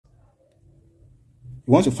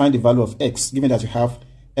You want to find the value of x, given that you have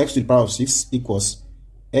x to the power of 6 equals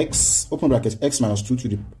x, open bracket, x minus 2 to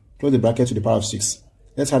the, close the bracket, to the power of 6.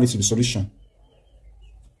 Let's have it to the solution.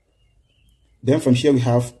 Then from here we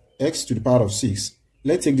have x to the power of 6.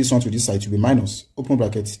 Let's take this one to this side to be minus, open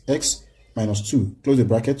bracket, x minus 2, close the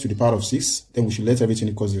bracket, to the power of 6. Then we should let everything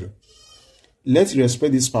equal 0. Let's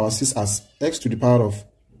reexpress this power 6 as x to the power of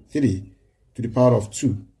 3 to the power of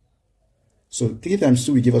 2. So 3 times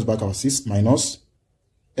 2 will give us back our 6 minus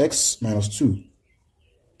x minus 2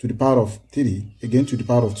 to the power of 3, again to the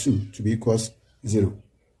power of 2 to be equals 0.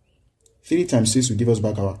 3 times 6 will give us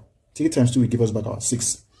back our, 3 times 2 will give us back our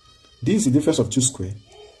 6. This is the difference of 2 squared.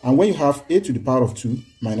 And when you have a to the power of 2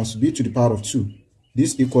 minus b to the power of 2,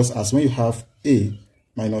 this equals as when you have a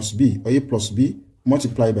minus b, or a plus b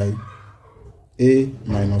multiplied by a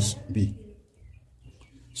minus b.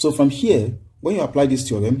 So from here, when you apply this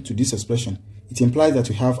theorem to this expression, it implies that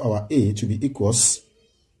we have our a to be equals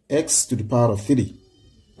x to the power of 3.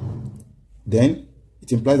 Then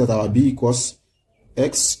it implies that our b equals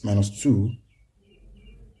x minus 2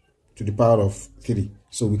 to the power of 3.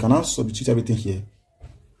 So we can now substitute everything here.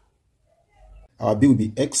 Our b will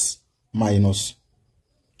be x minus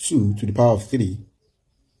 2 to the power of 3,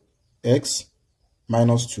 x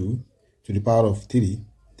minus 2 to the power of 3.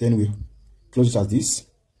 Then we close it as this.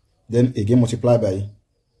 Then again multiply by,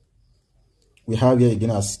 we have here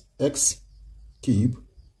again as x cube,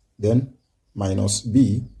 then minus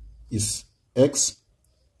b is x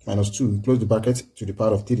minus 2, close the bracket, to the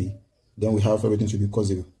power of 3. Then we have everything to be equal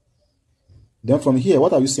 0. Then from here,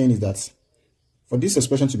 what are we saying is that for this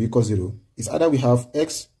expression to be equal 0, is either we have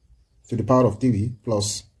x to the power of 3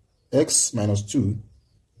 plus x minus 2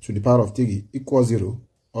 to the power of 3 equals 0,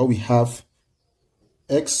 or we have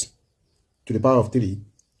x to the power of 3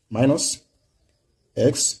 minus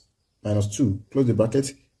x minus 2, close the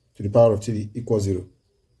bracket, to the power of 3 equals 0,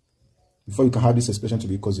 before you can have this expression to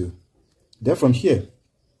be equal 0. Then from here,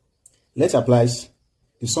 let's apply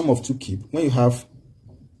the sum of 2 cube. When you have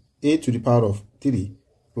a to the power of 3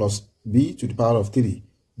 plus b to the power of 3,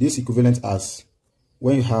 this equivalent as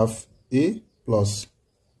when you have a plus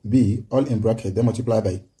b all in bracket, then multiply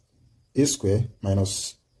by a square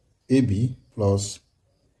minus ab plus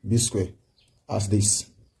b square, as this.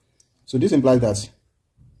 So this implies that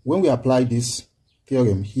when we apply this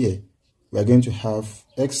theorem here, we are going to have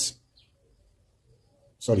x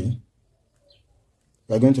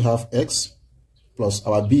plus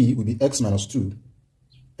our b will be x minus 2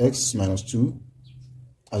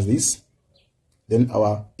 as this. Then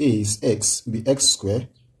our a is x, will be x squared.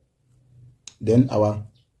 Then our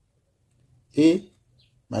a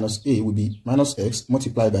minus a will be minus x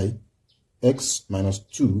multiplied by x minus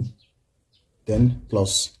 2. Then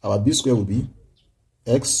plus our b square will be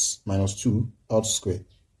x minus 2 all square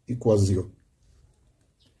equals 0.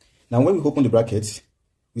 Now when we open the bracket,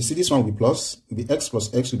 we see this one will be plus, will be x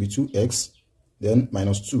plus x will be 2x, then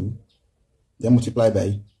minus 2, then multiply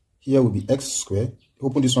by, here will be x squared,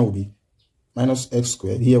 open this one will be minus x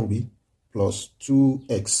squared, here will be plus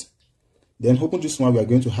 2x. Then open this one, we are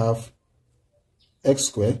going to have x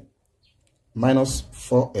squared minus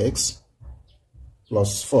 4x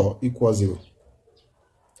plus 4 equals 0.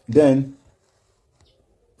 Then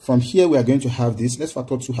from here we are going to have this, let's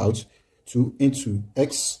factor 2 out, 2 into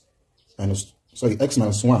x minus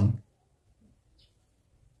 1.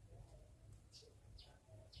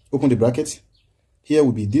 Open the bracket. Here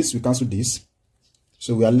will be this, we cancel this.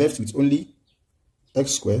 So we are left with only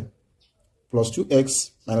x squared plus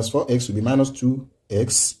 2x minus 4x will be minus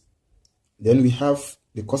 2x. Then we have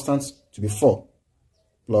the constant to be 4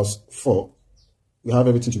 plus 4. We have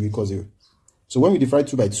everything to be equal 0. So when we divide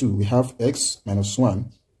 2 by 2, we have x minus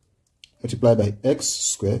 1 multiplied by x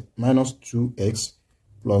squared minus 2x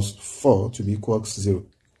plus 4 to be equal to 0.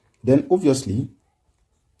 Then obviously,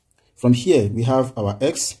 from here, we have our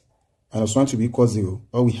x minus 1 to be equal to 0,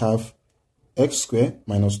 or we have x squared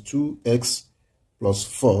minus 2x plus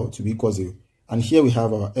 4 to be equal to 0. And here we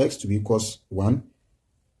have our x to be equal to 1.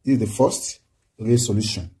 This is the first real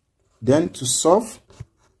solution. Then to solve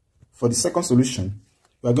for the second solution,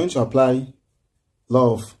 we are going to apply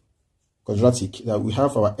law of quadratic, that we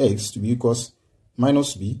have our x to be equals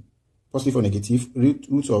minus b, positive or negative,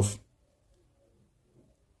 root of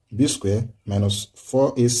b squared minus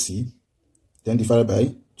 4ac, then divided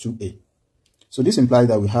by 2a. So this implies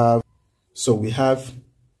that we have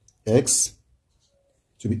x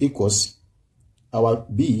to be equals, our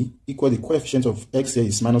b equal the coefficient of x here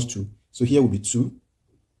is minus 2. So here will be 2.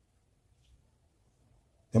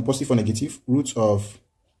 Then positive or negative, root of,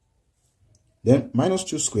 then minus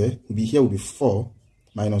 2 squared will be here will be 4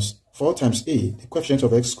 minus 4 times a, the coefficient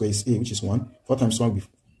of x squared is a, which is 1. 4 times 1 will be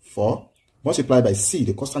 4. Multiplied by c,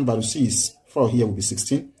 the constant value c is 4 here will be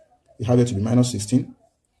 16. We have it to be minus 16.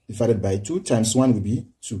 Divided by 2 times 1 will be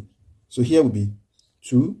 2. So here will be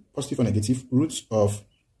 2, positive or negative, root of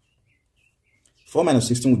 4 minus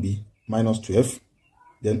 16 will be minus 12.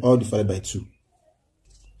 Then all divided by 2.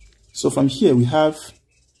 So from here we have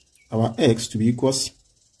our x to be equals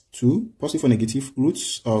 2, positive or negative,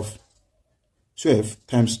 roots of 12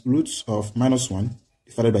 times roots of minus 1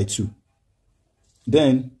 divided by 2.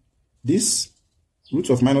 Then this root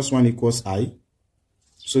of minus 1 equals I.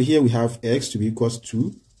 So here we have x to be equals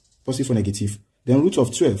 2, positive or negative. Then root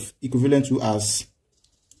of 12 equivalent to as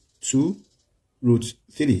 2 root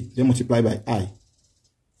 3. Then multiply by I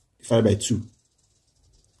divided by 2.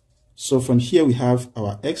 So from here we have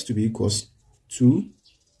our x to be equals 2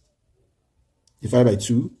 divided by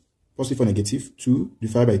 2, positive or negative, 2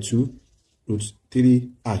 divided by 2 root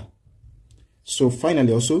 3i. So finally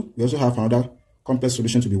we also have another complex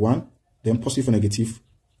solution to be 1, then positive or negative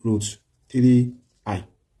root 3i.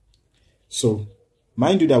 So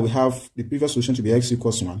mind you that we have the previous solution to be x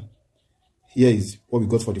equals 1. Here is what we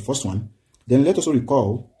got for the first one. Then let us also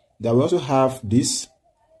recall that we also have this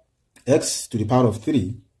x to the power of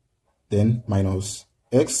 3, then minus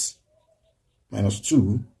x minus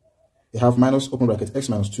 2. We have minus open bracket x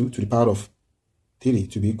minus 2 to the power of 3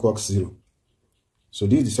 to be equals 0. So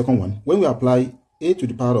this is the second one. When we apply a to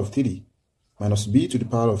the power of 3 minus b to the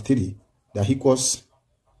power of 3, that equals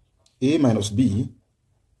a minus b,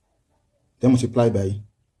 then multiply by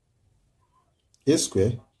a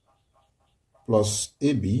square plus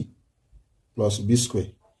ab plus b square.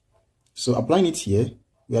 So applying it here,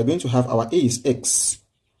 we are going to have our a is x.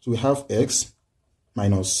 So we have x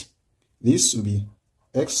minus, this will be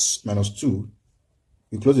x minus 2.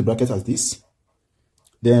 We close the bracket as this.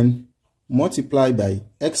 Then multiply by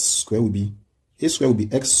x square will be, a square will be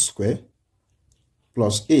x square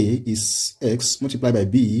plus a is x multiplied by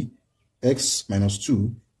b, x minus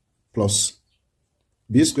 2 plus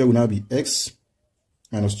b square will now be x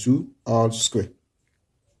minus 2 all square.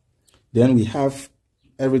 Then we have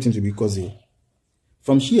everything to be equal 0.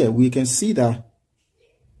 From here we can see that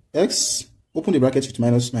x, open the bracket with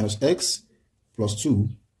minus x plus 2,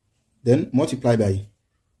 then multiply by,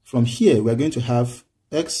 from here we are going to have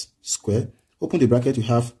x square, open the bracket we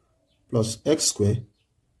have plus x square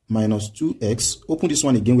minus 2x, open this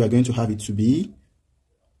one again, we are going to have it to be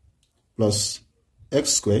plus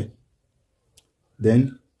x square,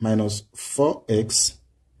 then minus 4x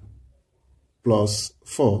plus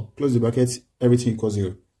 4, close the bracket, everything equals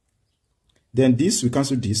 0. Then this, we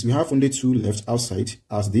cancel this, we have only 2 left outside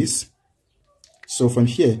as this. So from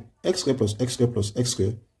here, x square plus x square plus x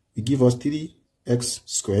square will give us 3x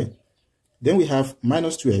square. Then we have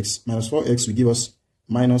minus 2x minus 4x will give us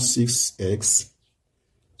minus 6x.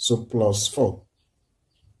 So plus 4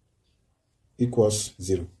 equals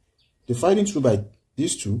 0. Dividing through by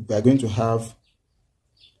these two, we are going to have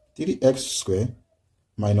 3x square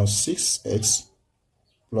minus 6x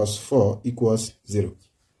plus 4 equals 0.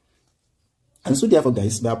 And so therefore,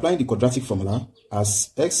 guys, by applying the quadratic formula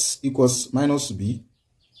as x equals minus b,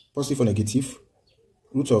 positive or negative,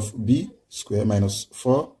 root of b square minus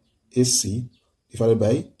 4ac divided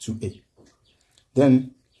by 2a.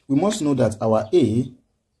 Then we must know that our a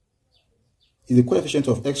is the coefficient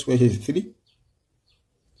of x squared here is 3.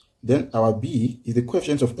 Then our b is the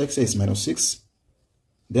coefficient of x is minus 6.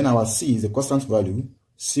 Then our c is the constant value,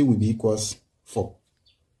 c will be equals 4.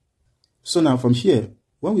 So now from here,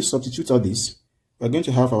 when we substitute all this, we are going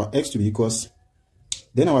to have our x to be equals,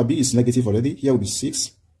 then our b is negative already, here will be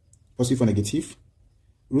 6, positive or negative,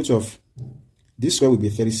 root of this square will be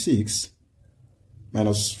 36,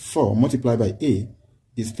 minus 4 multiplied by a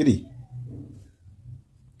is 3,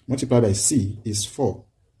 multiplied by c is 4,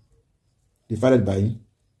 divided by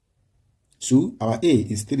 2, our a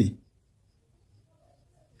is 3.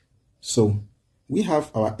 So we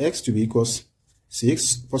have our x to be equals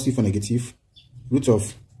 6, positive or negative, root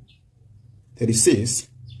of 36.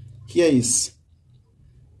 Here is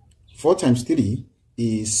 4 times 3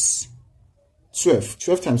 is 12.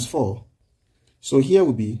 12 times 4. So here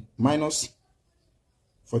will be minus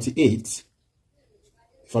 48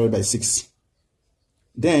 divided by 6.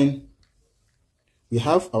 Then we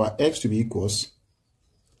have our x to be equals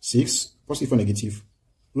 6, positive or negative,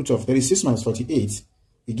 root of 36 minus 48.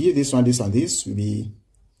 We give this one, this, and this will be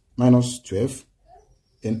minus 12,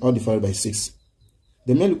 then all divided by 6.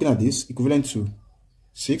 Then we're looking at this, equivalent to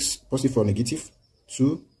 6, positive or negative,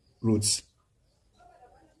 2 roots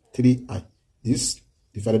 3i. This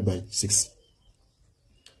divided by 6.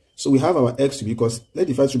 So we have our x to be equals, let's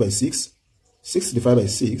divide through by 6. 6 divided by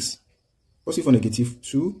 6 positive or negative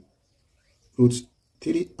 2 root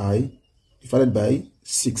 3i divided by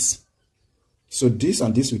 6. So this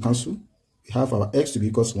and this we cancel. We have our x to be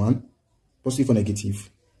equals 1, positive or negative.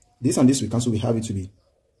 This and this we cancel. We have it to be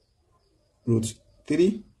root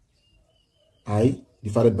 3i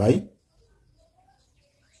divided by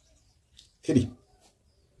 3.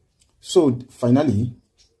 So finally,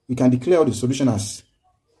 we can declare the solution as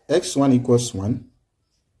x1 equals 1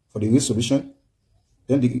 for the real solution.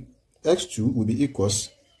 Then the x2 will be equals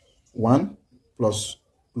 1 plus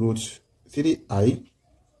root 3i.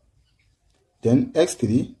 Then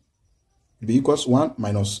x3 will be equals 1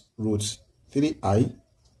 minus root 3i.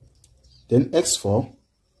 Then x4 will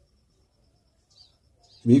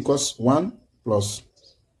be equals 1 plus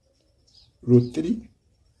root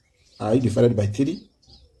 3i divided by 3.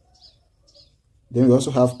 Then we also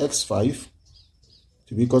have x5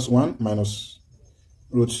 to be equals 1 minus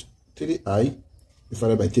root 3i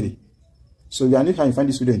divided by 3. So if you are new here and you find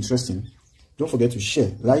this video interesting, don't forget to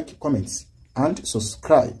share, like, comment, and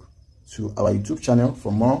subscribe to our YouTube channel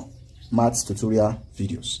for more maths tutorial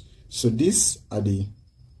videos. So these are the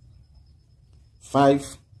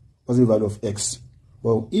 5 positive value of x.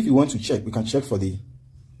 Well, if you want to check, we can check for the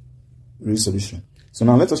real solution. So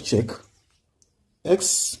now let us check.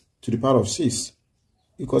 X to the power of 6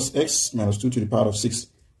 equals x minus 2 to the power of 6.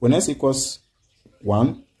 When x equals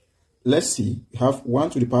 1, let's see, we have 1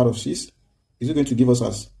 to the power of 6. Is it going to give us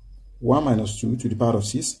as 1 minus 2 to the power of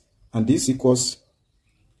 6? And this equals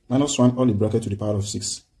minus 1 all in bracket to the power of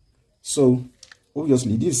 6. So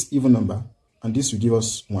obviously this is even number, and this will give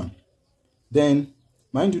us 1. Then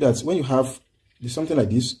mind you that when you have something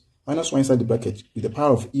like this, minus 1 inside the bracket with the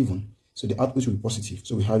power of even, so the output will be positive.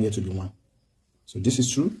 So we have here to be 1. So this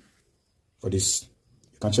is true for this.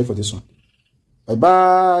 You can check for this one. Bye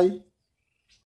bye.